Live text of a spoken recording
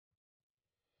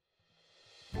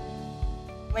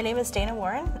My name is Daina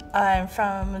Warren. I'm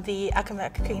from the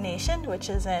Akamekwi Nation, which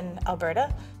is in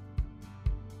Alberta.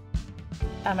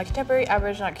 I'm a contemporary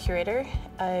Aboriginal art curator.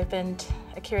 I've been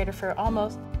a curator for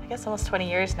almost 20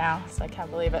 years now, so I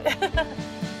can't believe it.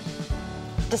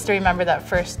 Just to remember that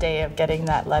first day of getting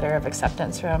that letter of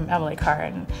acceptance from Emily Carr,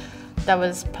 and that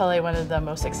was probably one of the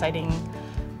most exciting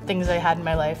things I had in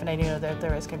my life, and I knew that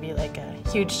there was going to be like a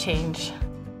huge change.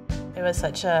 It was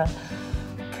such a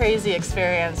crazy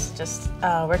experience, just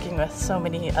working with so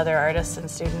many other artists and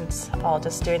students, all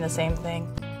just doing the same thing.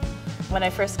 When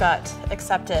I first got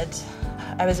accepted,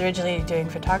 I was originally doing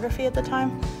photography at the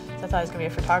time, so I thought I was going to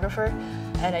be a photographer,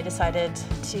 and I decided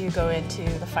to go into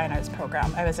the fine arts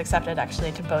program. I was accepted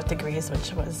actually to both degrees,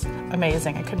 which was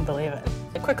amazing. I couldn't believe it.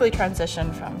 I quickly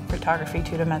transitioned from photography,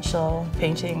 two-dimensional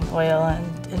painting, oil,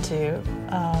 and into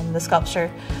the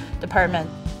sculpture department.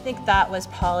 I think that was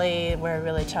probably where I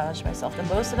really challenged myself the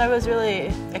most, and I was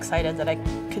really excited that I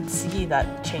could see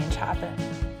that change happen.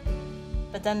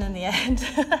 But then in the end,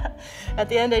 at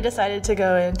the end I decided to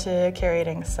go into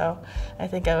curating, so I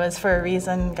think it was for a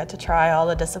reason. Got to try all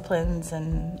the disciplines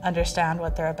and understand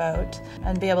what they're about,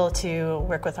 and be able to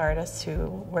work with artists who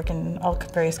work in all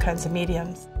various kinds of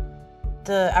mediums.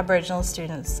 The Aboriginal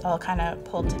students all kind of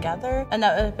pulled together, and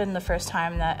that would have been the first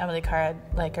time that Emily Carr had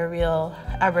like a real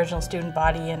Aboriginal student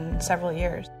body in several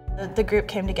years. The group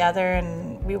came together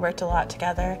and we worked a lot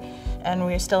together, and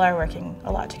we still are working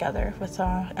a lot together with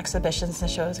exhibitions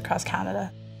and shows across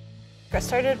Canada. I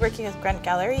started working with Grunt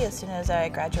Gallery as soon as I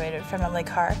graduated from Emily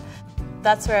Carr.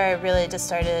 That's where I really just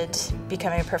started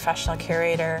becoming a professional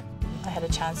curator. I had a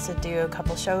chance to do a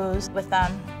couple shows with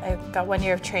them. I got 1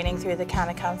 year of training through the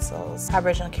Canada Council's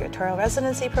Aboriginal Curatorial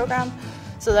Residency program,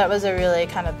 so that was a really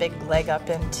kind of big leg up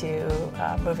into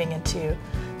moving into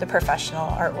the professional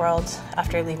art world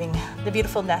after leaving the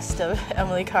beautiful nest of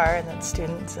Emily Carr and then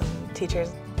students and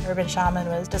teachers. Urban Shaman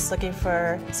was just looking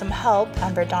for some help.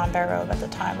 Amber Dawn Barrow at the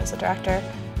time was the director,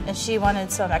 and she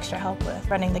wanted some extra help with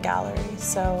running the gallery,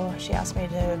 so she asked me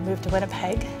to move to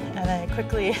Winnipeg, and I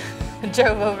quickly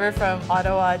drove over from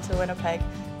Ottawa to Winnipeg.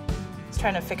 I was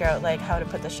trying to figure out like how to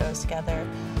put the shows together.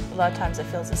 A lot of times it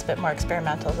feels it's a bit more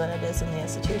experimental than it is in the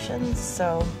institutions,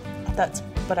 so that's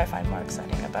what I find more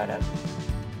exciting about it.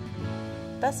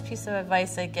 Best piece of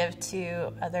advice I give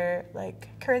to other like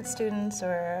current students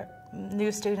or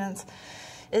new students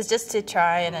is just to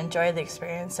try and enjoy the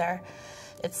experience there.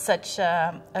 It's such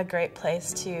a great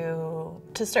place to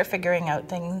start figuring out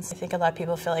things. I think a lot of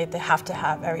people feel like they have to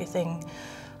have everything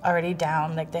already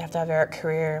down, like they have to have their art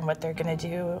career and what they're going to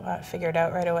do figured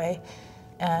out right away.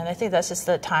 And I think that's just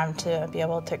the time to be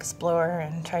able to explore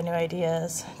and try new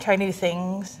ideas, try new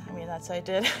things. I mean, that's what I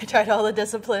did. I tried all the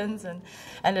disciplines and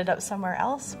ended up somewhere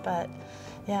else, but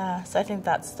yeah, so I think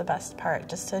that's the best part,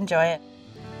 just to enjoy it.